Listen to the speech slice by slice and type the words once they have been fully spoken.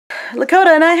Lakota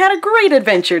and I had a great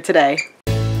adventure today.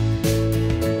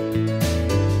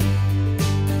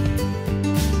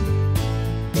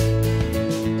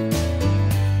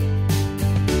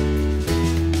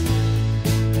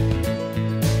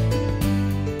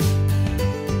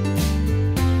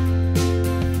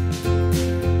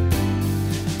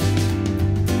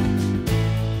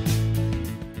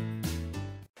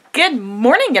 Good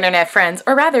morning, internet friends,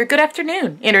 or rather, good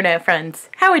afternoon, internet friends.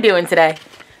 How are we doing today?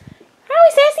 How are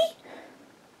we, Sassy?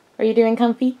 Are you doing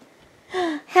comfy?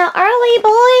 How are we,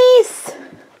 boys?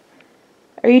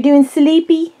 Are you doing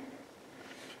sleepy?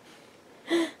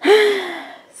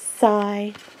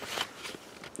 Sigh.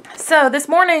 So, this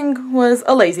morning was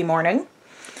a lazy morning.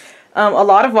 A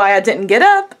lot of why I didn't get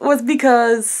up was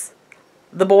because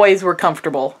the boys were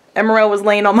comfortable. Emerald was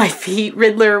laying on my feet.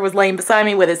 Riddler was laying beside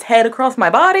me with his head across my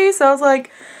body. So I was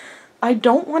like, I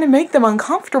don't want to make them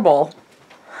uncomfortable.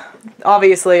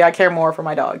 Obviously, I care more for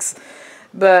my dogs.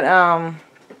 But,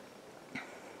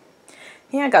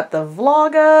 yeah, I got the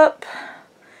vlog up.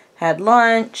 Had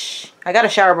lunch. I got a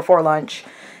shower before lunch.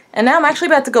 And now I'm actually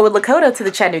about to go with Lakota to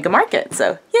the Chattanooga market.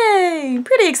 So, yay!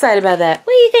 Pretty excited about that.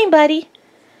 What do you think, buddy?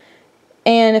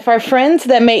 And if our friends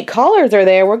that make collars are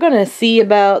there, we're going to see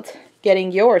about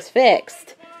getting yours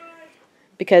fixed.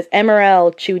 Because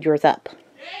Emerald chewed yours up.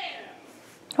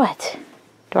 What?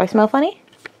 Do I smell funny?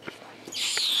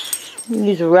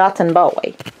 He's a rotten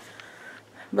boy.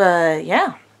 But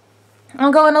yeah.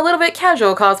 I'm going a little bit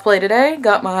casual cosplay today.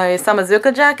 Got my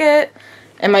Samazuka jacket.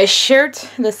 And my shirt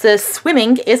that says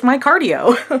swimming is my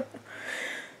cardio.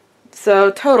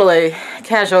 So totally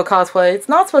casual cosplay. It's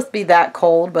not supposed to be that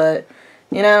cold, but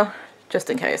you know, just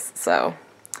in case. So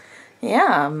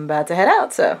yeah, I'm about to head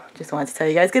out, so just wanted to tell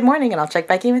you guys good morning, and I'll check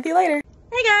back in with you later.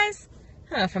 Hey guys!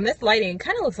 From this lighting, it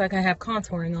kind of looks like I have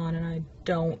contouring on, and I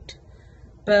don't.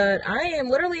 But I am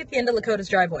literally at the end of Lakota's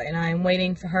driveway, and I'm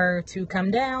waiting for her to come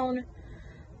down.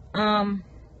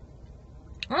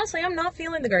 Honestly, I'm not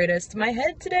feeling the greatest. My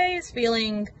head today is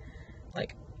feeling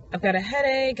like I've got a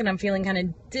headache, and I'm feeling kind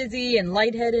of dizzy and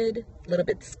lightheaded, a little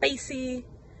bit spacey.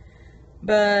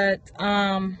 But,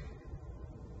 I'm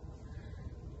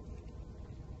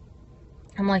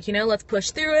like, you know, let's push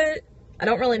through it. I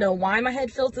don't really know why my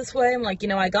head feels this way. I'm like, you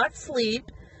know, I got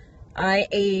sleep. I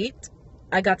ate.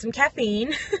 I got some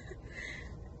caffeine.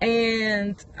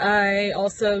 And I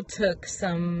also took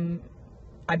some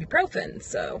ibuprofen.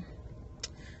 So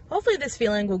hopefully this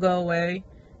feeling will go away.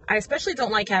 I especially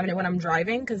don't like having it when I'm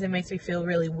driving because it makes me feel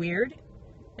really weird.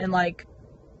 And like,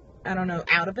 I don't know,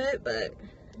 out of it. But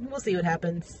we'll see what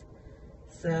happens.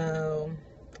 So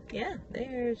yeah,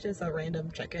 there's just a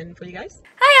random check-in for you guys.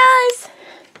 Hi guys!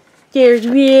 There's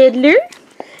Riddler,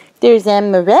 there's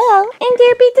Emerald, and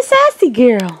there be the sassy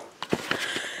girl.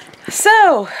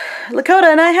 So,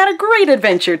 Lakota and I had a great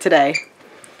adventure today.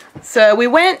 So we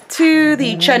went to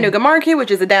the Chattanooga market,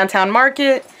 which is a downtown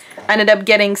market. I ended up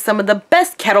getting some of the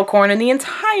best kettle corn in the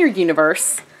entire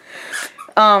universe.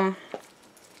 The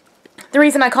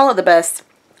reason I call it the best,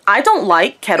 I don't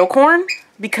like kettle corn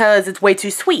because it's way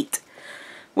too sweet.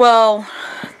 Well,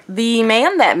 the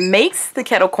man that makes the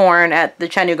kettle corn at the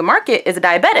Chattanooga market is a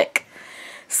diabetic.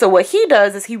 So what he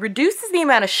does is he reduces the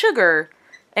amount of sugar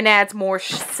and adds more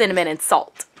cinnamon and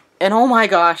salt. And oh my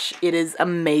gosh, it is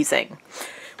amazing.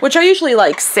 Which I usually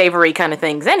like savory kind of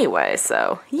things anyway,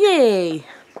 so yay.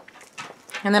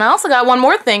 And then I also got one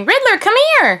more thing. Riddler, come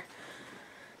here.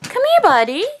 Come here,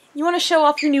 buddy. You want to show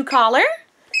off your new collar?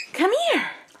 Come here.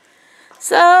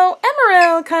 So,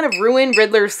 Emerald kind of ruined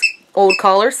Riddler's old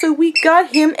collar, so we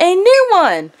got him a new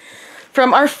one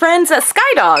from our friends at Sky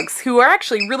Dogs, who are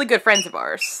actually really good friends of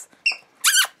ours.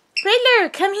 Riddler,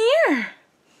 come here.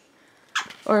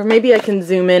 Or maybe I can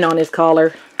zoom in on his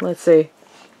collar. Let's see.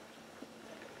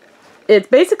 It's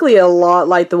basically a lot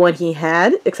like the one he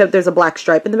had, except there's a black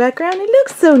stripe in the background. It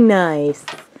looks so nice.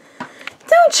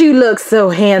 Don't you look so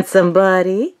handsome,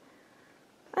 buddy?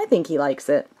 I think he likes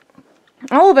it.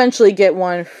 I'll eventually get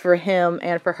one for him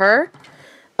and for her.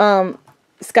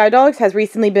 Sky Dogs has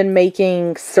recently been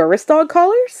making service dog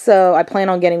collars, so I plan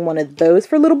on getting one of those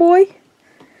for little boy.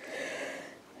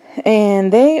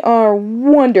 And they are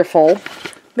wonderful.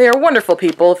 They are wonderful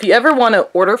people. If you ever want to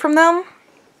order from them,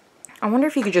 I wonder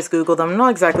if you could just Google them. I'm not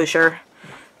exactly sure.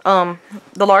 The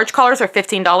large collars are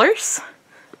 $15,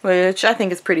 which I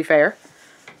think is pretty fair.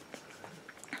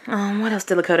 What else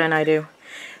did Lakota and I do?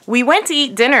 We went to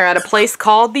eat dinner at a place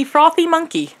called the Frothy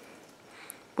Monkey,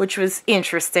 which was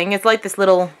interesting. It's like this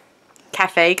little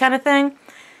cafe kind of thing.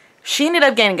 She ended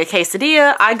up getting a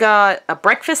quesadilla. I got a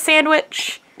breakfast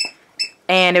sandwich.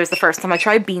 And it was the first time I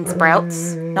tried bean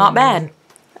sprouts. Not bad.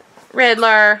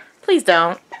 Riddler, please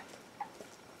don't.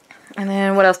 And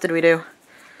then what else did we do?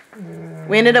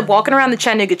 We ended up walking around the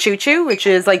Chattanooga Choo Choo, which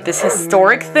is like this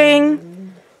historic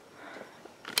thing.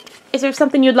 Is there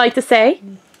something you'd like to say?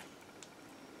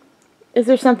 Is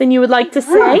there something you would like to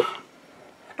say?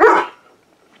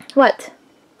 What?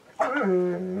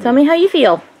 Tell me how you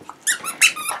feel.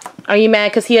 Are you mad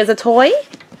because he has a toy?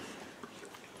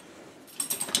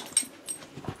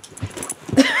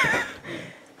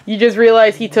 You just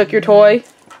realized he took your toy?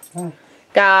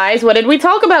 Guys, what did we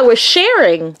talk about with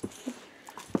sharing?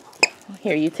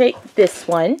 Here, you take this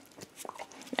one.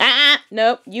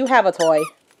 Nope, you have a toy.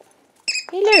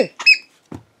 Hello.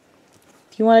 Do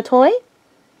you want a toy?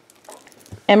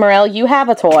 Emerald, you have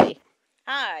a toy.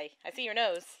 Hi, I see your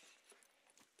nose.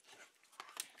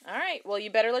 Alright, well, you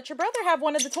better let your brother have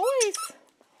one of the toys.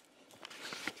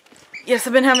 Yes,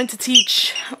 I've been having to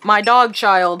teach my dog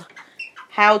child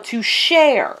how to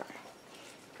share.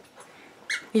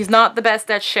 He's not the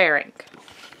best at sharing.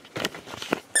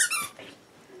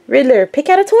 Riddler, pick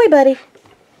out a toy, buddy.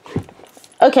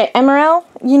 Okay, Emerald,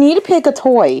 you need to pick a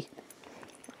toy.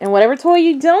 And whatever toy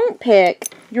you don't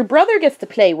pick, your brother gets to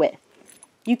play with.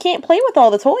 You can't play with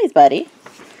all the toys, buddy.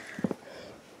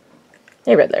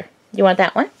 Hey, Riddler, you want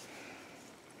that one?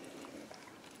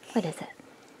 What is it?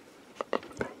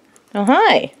 Oh,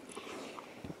 hi.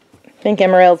 I think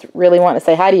Emerald's really wanting to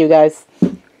say hi to you guys.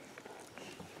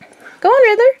 Go on,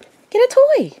 Riddler. Get a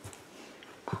toy.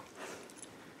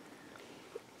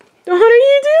 What are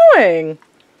you doing?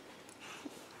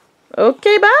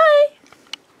 Okay, bye.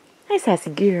 Hi,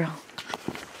 sassy girl.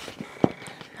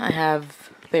 I have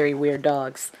very weird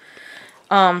dogs.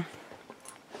 And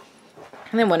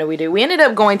then what did we do? We ended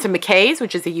up going to McKay's,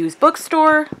 which is a used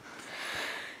bookstore.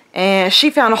 And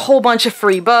she found a whole bunch of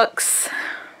free books,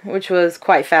 which was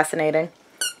quite fascinating.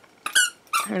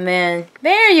 And then,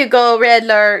 there you go,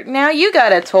 Riddler. Now you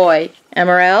got a toy.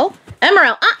 Emerald.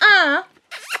 Emerald,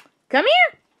 come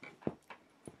here.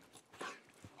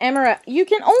 Emerald, you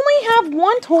can only have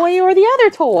one toy or the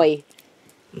other toy.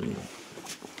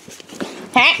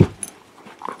 Ha!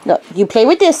 Look, you play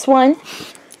with this one.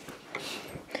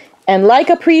 And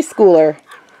like a preschooler,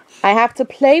 I have to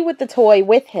play with the toy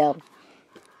with him.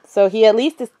 So he at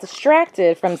least is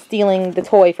distracted from stealing the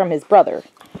toy from his brother.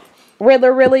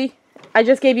 Riddler, really? I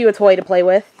just gave you a toy to play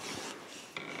with.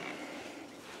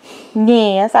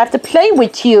 Yes, I have to play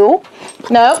with you.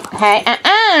 No, hey,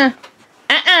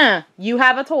 you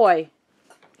have a toy.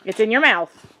 It's in your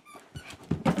mouth.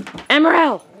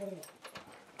 Emerald.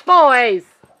 Boys.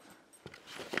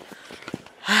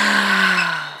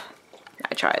 I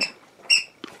tried.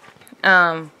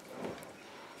 Then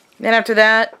after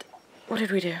that, what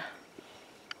did we do?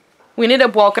 We ended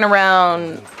up walking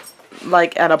around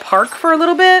like at a park for a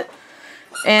little bit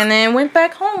and then went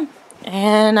back home.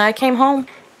 And I came home.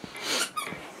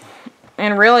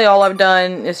 And really all I've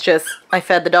done is just, I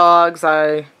fed the dogs,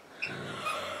 I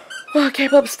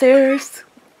came upstairs,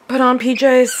 put on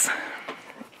PJs,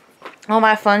 all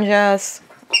that fun jazz.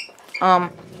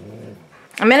 A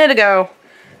minute ago,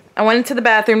 I went into the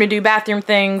bathroom to do bathroom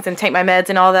things and take my meds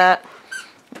and all that,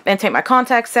 and take my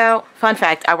contacts out. Fun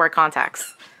fact, I wear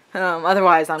contacts.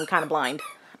 Otherwise, I'm kind of blind.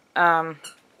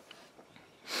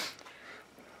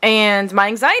 And my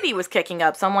anxiety was kicking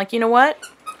up, so I'm like, you know what?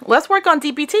 Let's work on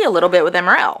DPT a little bit with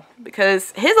MRL,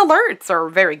 because his alerts are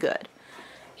very good.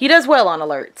 He does well on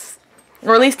alerts,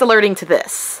 or at least alerting to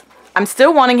this. I'm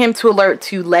still wanting him to alert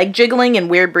to leg jiggling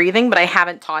and weird breathing, but I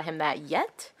haven't taught him that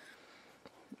yet.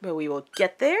 But we will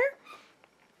get there.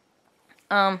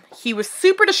 He was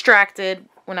super distracted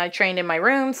when I trained in my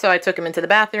room, so I took him into the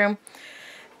bathroom.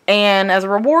 And as a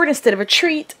reward, instead of a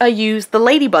treat, I used the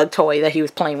ladybug toy that he was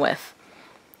playing with.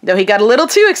 Though he got a little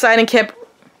too excited and kept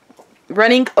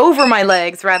running over my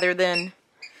legs rather than,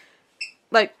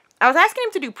 like, I was asking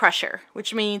him to do pressure,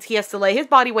 which means he has to lay his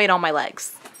body weight on my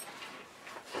legs.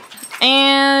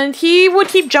 And he would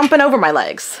keep jumping over my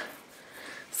legs.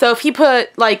 So if he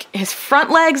put, like, his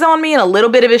front legs on me and a little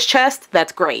bit of his chest,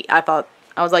 that's great. I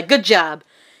was like, good job.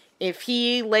 If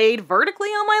he laid vertically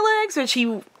on my legs, which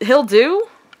he'll do,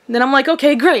 then I'm like,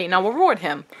 okay, great, and I'll reward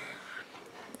him.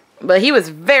 But he was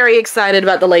very excited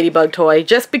about the ladybug toy,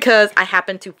 just because I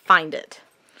happened to find it.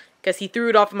 Because he threw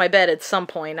it off of my bed at some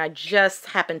point, I just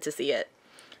happened to see it.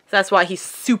 So that's why he's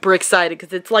super excited,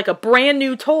 because it's like a brand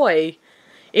new toy,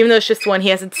 even though it's just one he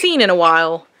hasn't seen in a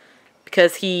while,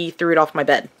 because he threw it off my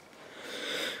bed.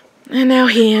 And now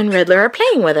he and Riddler are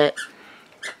playing with it.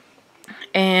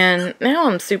 And now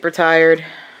I'm super tired.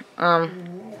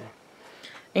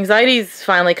 Anxiety's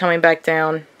finally coming back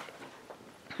down.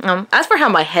 As for how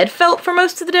my head felt for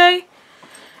most of the day,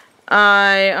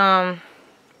 I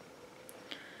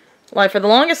Like, for the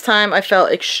longest time, I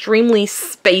felt extremely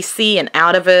spacey and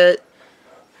out of it.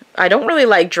 I don't really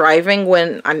like driving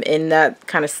when I'm in that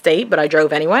kind of state, but I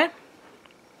drove anyway.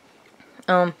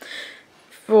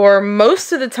 For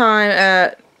most of the time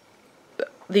at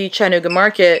the Chattanooga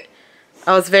market,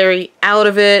 I was very out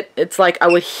of it. It's like I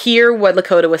would hear what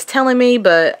Lakota was telling me,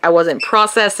 but I wasn't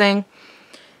processing.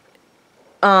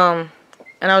 And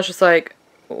I was just like,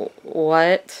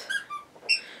 what?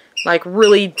 Like,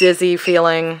 really dizzy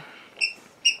feeling.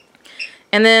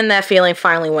 And then that feeling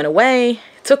finally went away.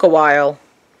 It took a while.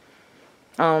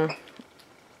 I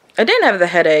didn't have the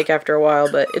headache after a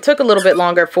while, but it took a little bit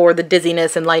longer for the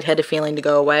dizziness and lightheaded feeling to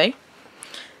go away.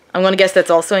 I'm going to guess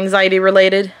that's also anxiety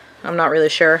related. I'm not really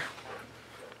sure.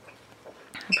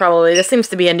 Probably. This seems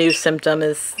to be a new symptom,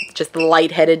 is just the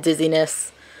lightheaded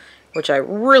dizziness, which I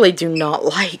really do not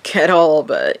like at all,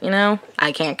 but, you know,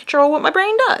 I can't control what my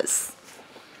brain does.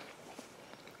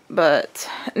 But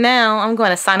now I'm going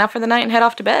to sign off for the night and head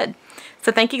off to bed.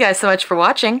 So thank you guys so much for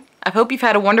watching. I hope you've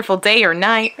had a wonderful day or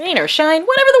night, rain or shine,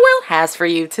 whatever the world has for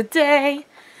you today.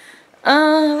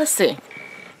 Let's see.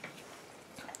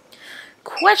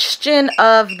 Question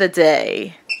of the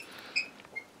day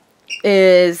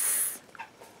is,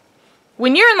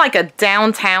 when you're in like a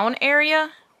downtown area,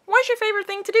 what's your favorite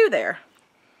thing to do there?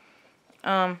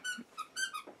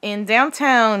 In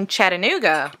downtown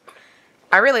Chattanooga,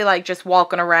 I really like just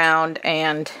walking around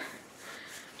and,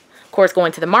 of course,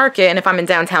 going to the market. And if I'm in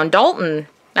downtown Dalton,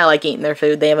 I like eating their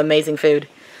food. They have amazing food.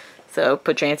 So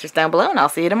put your answers down below and I'll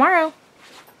see you tomorrow.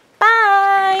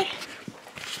 Bye!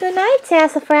 Good night,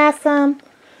 Sassafras.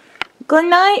 Good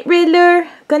night, Riddler.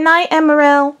 Good night,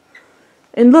 Emerald.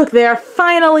 And look, they are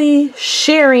finally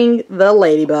sharing the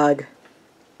ladybug.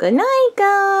 Good night,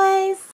 guys.